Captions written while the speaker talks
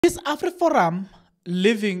Is AfriForum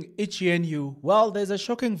leaving EGNU? Well, there's a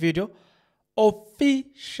shocking video.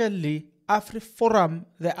 Officially, AfriForum,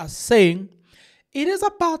 they are saying it is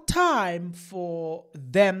about time for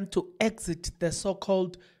them to exit the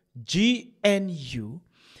so-called GNU.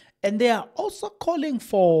 And they are also calling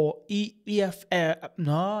for EFF.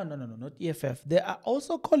 Not EFF. They are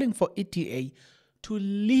also calling for ETA to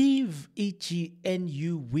leave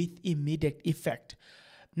EGNU with immediate effect.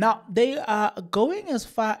 Now, they are going as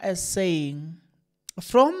far as saying,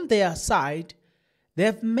 from their side,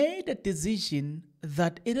 they've made a decision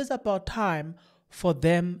that it is about time for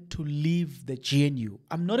them to leave the GNU.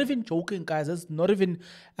 I'm not even joking, guys. It's not even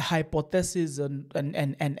a hypothesis,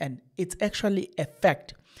 and it's actually a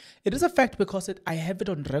fact. It is a fact because I have it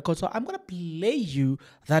on record, so I'm going to play you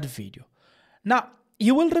that video. Now,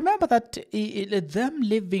 you will remember that them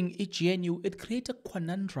leaving EGNU, it created a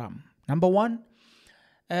conundrum. Number one,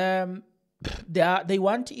 they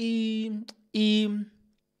want ETA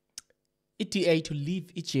to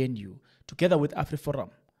leave EGNU together with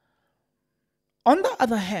AfriForum. On the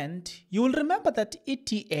other hand, you will remember that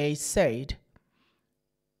ETA said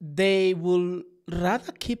they will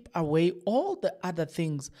rather keep away all the other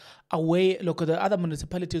things away, look at the other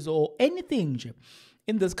municipalities or anything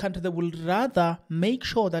in this country. They will rather make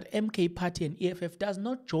sure that MK Party and EFF does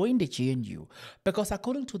not join the GNU, because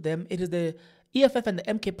according to them, it is the EFF and the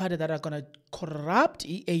MK Party that are going to corrupt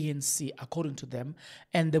ANC, according to them,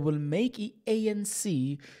 and they will make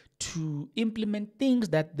ANC to implement things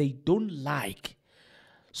that they don't like.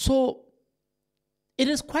 So it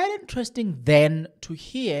is quite interesting then to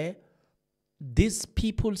hear these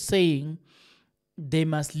people saying they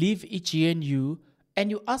must leave EGNU,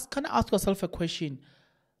 and you can ask yourself a question.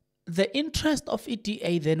 The interest of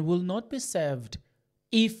ETA then will not be served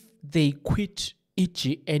if they quit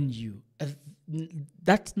EGNU.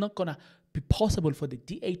 That's not going to be possible for the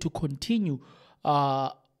DA to continue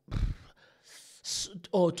or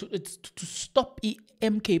to stop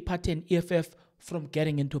MK Party and EFF from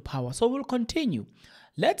getting into power. So we'll continue.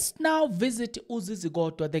 Let's now visit Zizi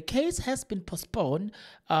Kodwa. The case has been postponed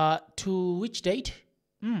to which date?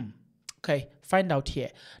 Okay, find out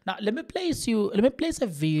here. Now let me place a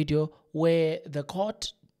video where the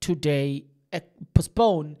court today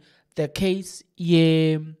postponed the case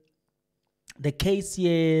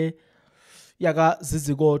yaga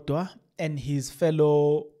Zizi Kodwa and his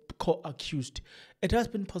fellow co-accused. It has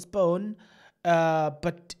been postponed,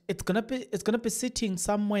 but it's gonna be sitting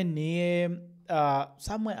somewhere near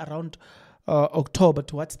somewhere around October,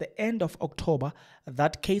 towards the end of October.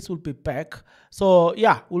 That case will be back. So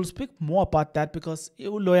yeah, we'll speak more about that, because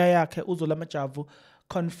lawyer yakhe Uzola Majavu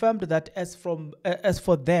confirmed that as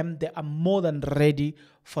for them, they are more than ready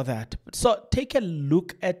for that. So take a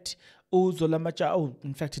look at Uzola Majavu,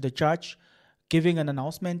 in fact the judge, giving an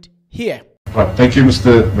announcement here. Right, thank you,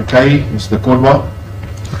 Mr. McKay, Mr. Kodwa.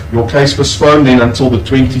 Your case postponed then until the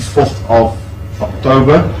 24th of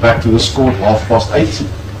October, back to this court 8:30.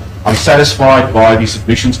 I'm satisfied by the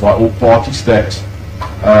submissions by all parties that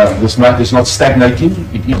this matter is not stagnating.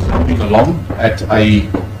 It is moving along at a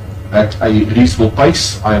reasonable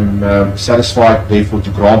pace. I'm satisfied, therefore,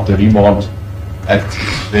 to grant the remand at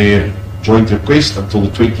their joint request until the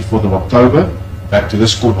 24th of October, back to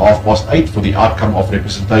this court 8:30 for the outcome of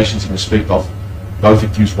representations in respect of both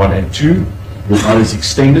accused 1 and 2. Your matter is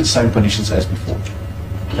extended, same conditions as before.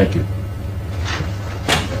 Thank you.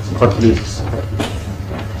 Please.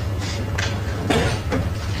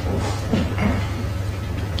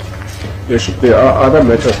 Yes, there are other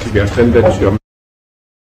matters to be attended to.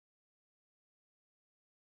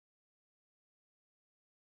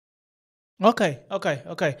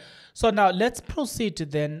 Okay. So now let's proceed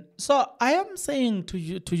then. So I am saying to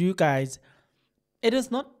you guys, it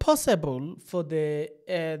is not possible for the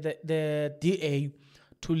DA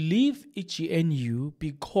to leave EGNU,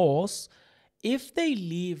 because if they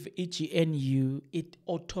leave EGNU, it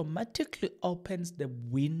automatically opens the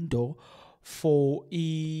window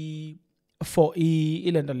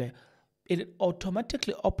it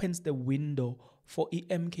automatically opens the window for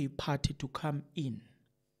MK Party to come in.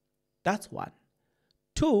 That's one.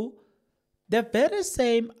 Two, the very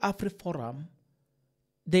same AfriForum,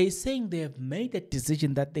 they're saying they have made a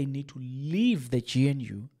decision that they need to leave the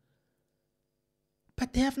GNU,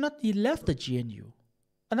 but they have not left the GNU.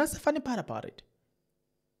 And that's the funny part about it.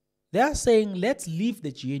 They are saying, let's leave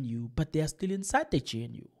the GNU, but they are still inside the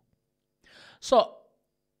GNU. So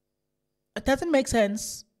it doesn't make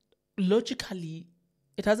sense. Logically,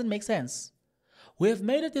 it doesn't make sense. We have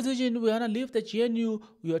made a decision, we want to leave the GNU.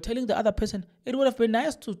 We are telling the other person, it would have been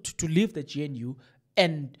nice to leave the GNU,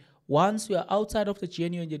 and Once you are outside of the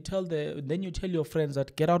GNU and then you tell your friends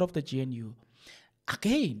that get out of the GNU.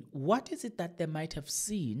 Again, what is it that they might have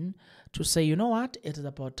seen to say, you know what, it is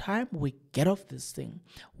about time we get off this thing?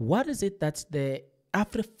 What is it that the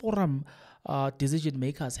AfriForum decision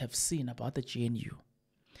makers have seen about the GNU?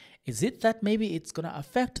 Is it that maybe it's going to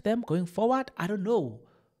affect them going forward? I don't know.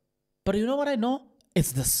 But you know what I know?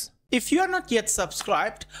 It's this. If you are not yet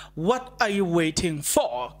subscribed, what are you waiting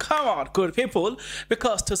for? Come on, good people,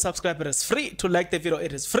 because to subscribe it is free, to like the video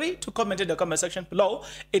it is free, to comment in the comment section below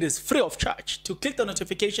it is free of charge, to click the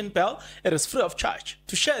notification bell it is free of charge,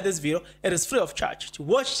 to share this video it is free of charge, to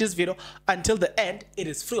watch this video until the end it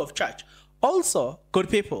is free of charge. Also, good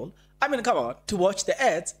people, come on, to watch the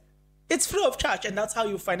ads it's free of charge, and that's how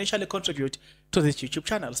you financially contribute to this YouTube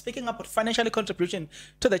channel. Speaking about financially contributing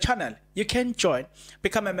to the channel, you can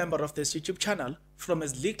become a member of this YouTube channel from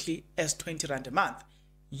as little as 20 Rand a month.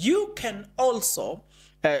 You can also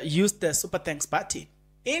use the super thanks button.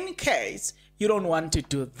 In case you don't want to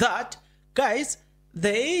do that, guys,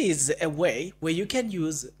 there is a way where you can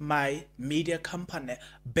use my media company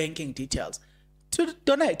banking details to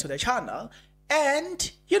donate to the channel,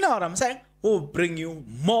 and you know what I'm saying, we'll bring you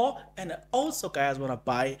more, and also guys want to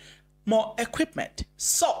buy more equipment.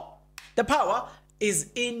 So the power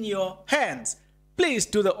is in your hands. Please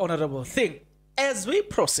do the honorable thing as we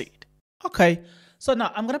proceed. Okay, so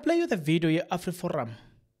now I'm gonna play you the video here, AfriForum,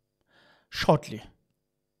 shortly.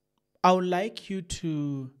 I would like you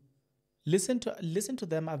to listen to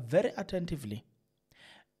them very attentively.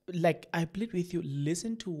 Like, I plead with you,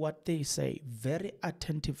 listen to what they say very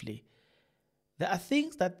attentively. There are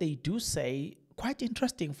things that they do say quite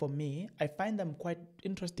interesting for me. I find them quite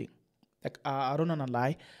interesting. Like, I don't want to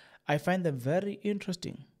lie. I find them very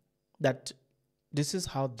interesting that this is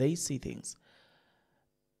how they see things.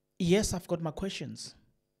 Yes, I've got my questions.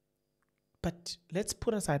 But let's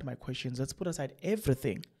put aside my questions. Let's put aside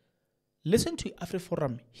everything. Listen to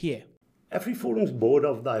AfriForum here. AfriForum's board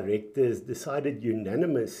of directors decided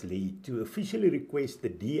unanimously to officially request the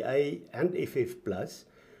DA and FF Plus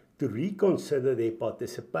to reconsider their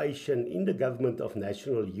participation in the Government of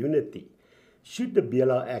National Unity should the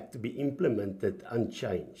BLR Act be implemented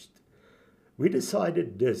unchanged. We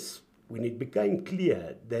decided this when it became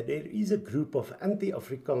clear that there is a group of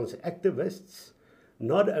anti-Afrikaans activists,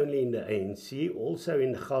 not only in the ANC, also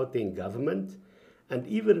in the Gauteng government, and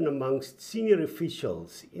even amongst senior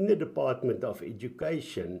officials in the Department of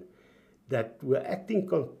Education, that were acting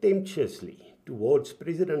contemptuously towards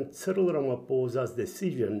President Cyril Ramaphosa's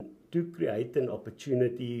decision to create an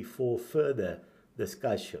opportunity for further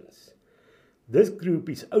discussions. This group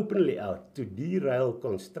is openly out to derail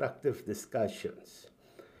constructive discussions.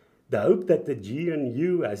 The hope that the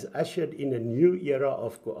GNU has ushered in a new era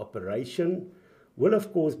of cooperation will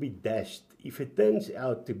of course be dashed if it turns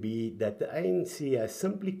out to be that the ANC has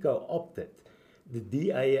simply co-opted the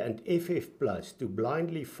DA and FF Plus to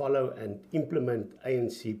blindly follow and implement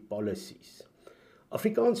ANC policies.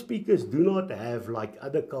 Afrikaans speakers do not have, like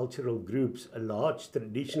other cultural groups, a large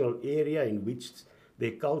traditional area in which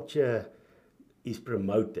their culture is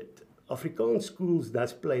promoted. Afrikaans schools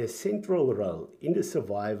thus play a central role in the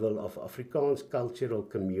survival of Afrikaans cultural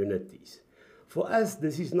communities. For us,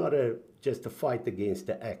 this is not just a fight against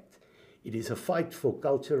the act. It is a fight for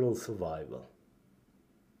cultural survival.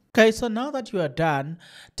 Okay, so now that you are done,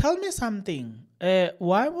 tell me something.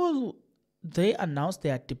 Why will they announce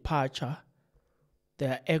their departure,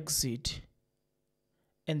 their exit,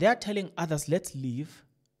 and they are telling others, let's leave?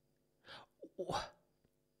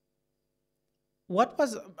 What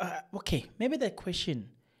was, okay, maybe the question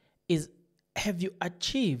is, have you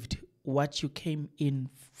achieved what you came in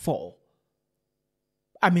for?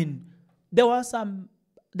 They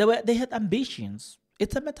had ambitions.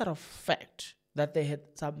 It's a matter of fact that they had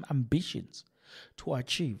some ambitions to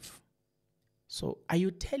achieve. So are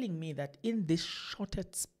you telling me that in this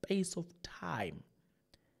shortest space of time,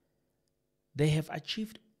 they have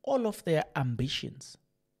achieved all of their ambitions?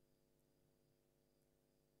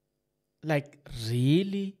 Like,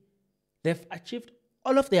 really? They've achieved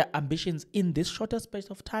all of their ambitions in this shortest space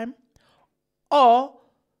of time? Or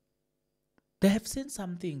they have seen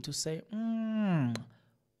something to say,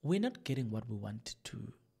 we're not getting what we want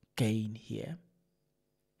to gain here.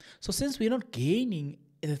 So since we're not gaining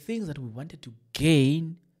the things that we wanted to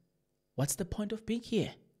gain, what's the point of being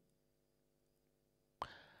here?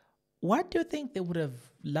 What do you think they would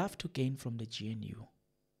have loved to gain from the GNU?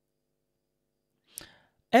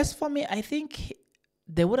 As for me, I think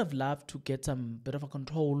they would have loved to get some bit of a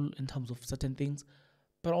control in terms of certain things,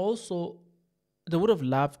 but also they would have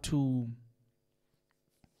loved to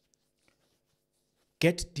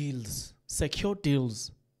get deals, secure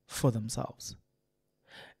deals for themselves.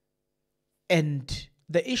 And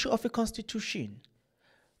the issue of a constitution,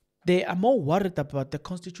 they are more worried about the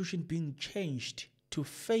constitution being changed to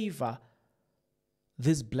favor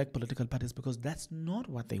these black political parties, because that's not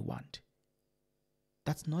what they want.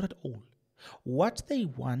 That's not at all. What they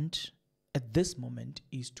want at this moment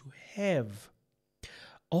is to have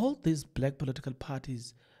all these black political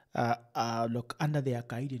parties look under their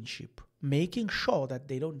guardianship, making sure that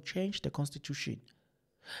they don't change the constitution,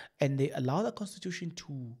 and they allow the constitution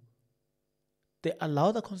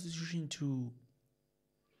to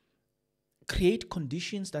create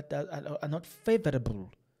conditions that are not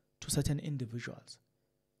favorable to certain individuals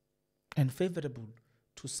and favorable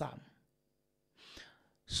to some.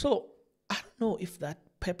 So I don't know if that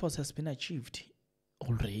purpose has been achieved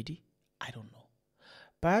already. I don't know.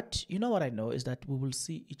 But you know what I know is that we will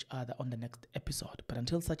see each other on the next episode. But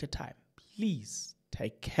until such a time, please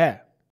take care.